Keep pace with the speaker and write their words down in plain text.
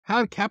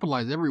how to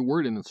capitalize every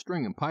word in a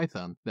string in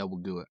Python that will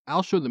do it.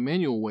 I'll show the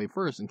manual way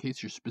first in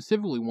case you're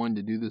specifically wanting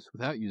to do this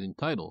without using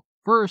title.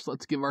 First,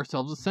 let's give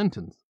ourselves a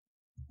sentence.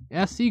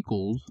 S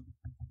equals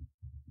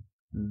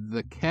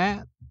the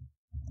cat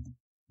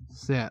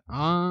sat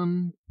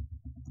on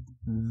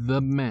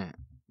the mat.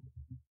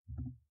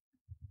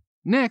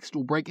 Next,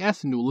 we'll break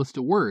S into a list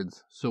of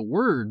words. So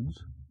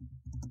words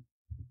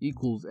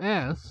equals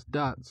S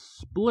dot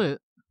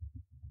split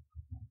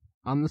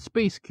on the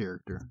space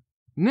character.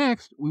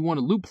 Next, we want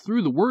to loop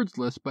through the words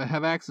list but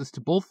have access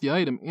to both the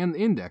item and the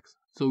index.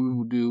 So we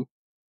will do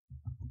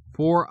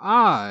for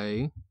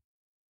I,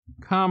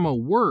 comma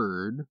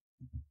word,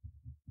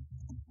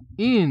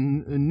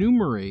 in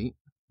enumerate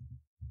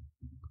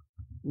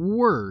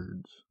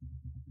words.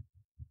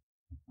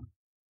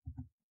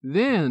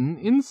 Then,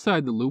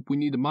 inside the loop, we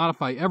need to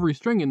modify every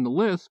string in the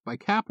list by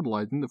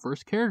capitalizing the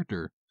first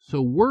character.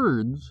 So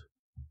words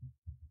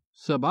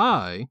sub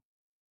I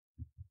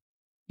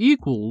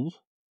equals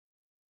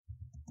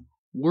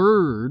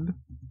word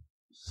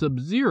sub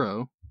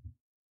 0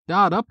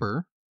 dot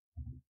upper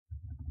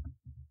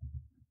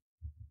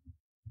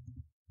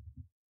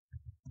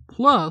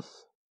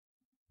plus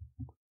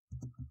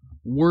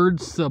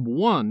word sub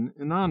 1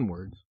 and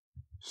onwards.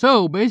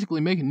 So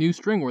basically make a new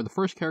string where the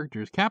first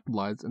character is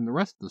capitalized and the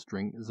rest of the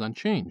string is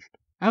unchanged.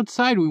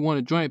 Outside we want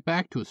to join it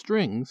back to a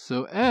string,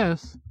 so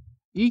S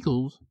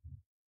equals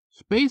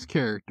space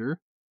character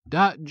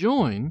dot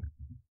join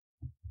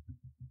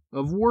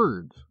of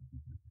words.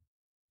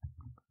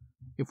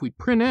 If we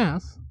print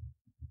S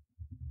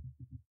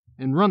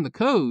and run the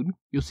code,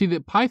 you'll see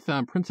that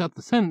Python prints out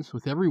the sentence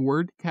with every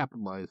word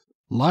capitalized.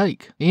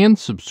 Like and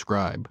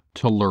subscribe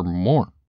to learn more.